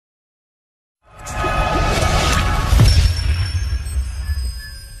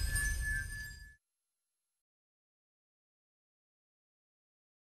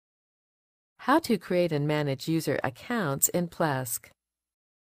How to create and manage user accounts in Plesk.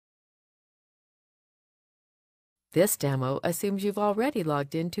 This demo assumes you've already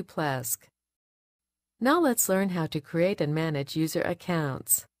logged into Plesk. Now let's learn how to create and manage user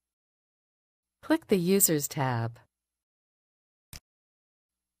accounts. Click the Users tab.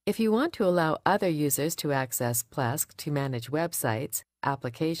 If you want to allow other users to access Plesk to manage websites,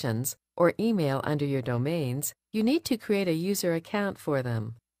 applications, or email under your domains, you need to create a user account for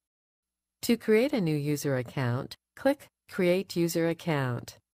them. To create a new user account, click Create User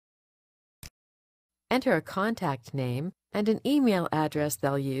Account. Enter a contact name and an email address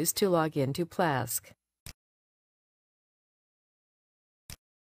they'll use to log into Plesk.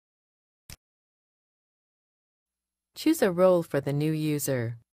 Choose a role for the new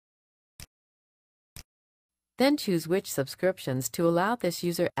user. Then choose which subscriptions to allow this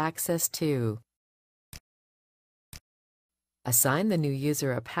user access to. Assign the new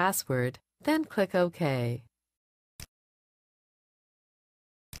user a password, then click OK.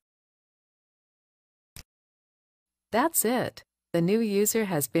 That's it. The new user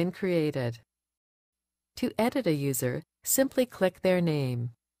has been created. To edit a user, simply click their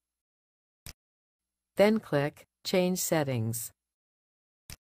name. Then click Change Settings.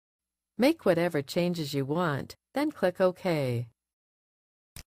 Make whatever changes you want, then click OK.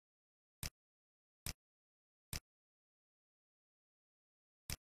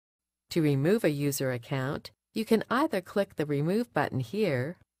 To remove a user account, you can either click the Remove button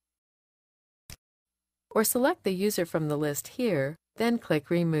here, or select the user from the list here, then click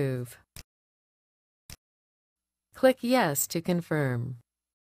Remove. Click Yes to confirm.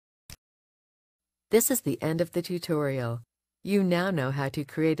 This is the end of the tutorial. You now know how to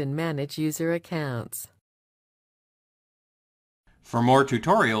create and manage user accounts. For more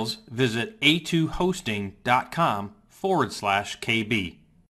tutorials, visit a2hosting.com/KB.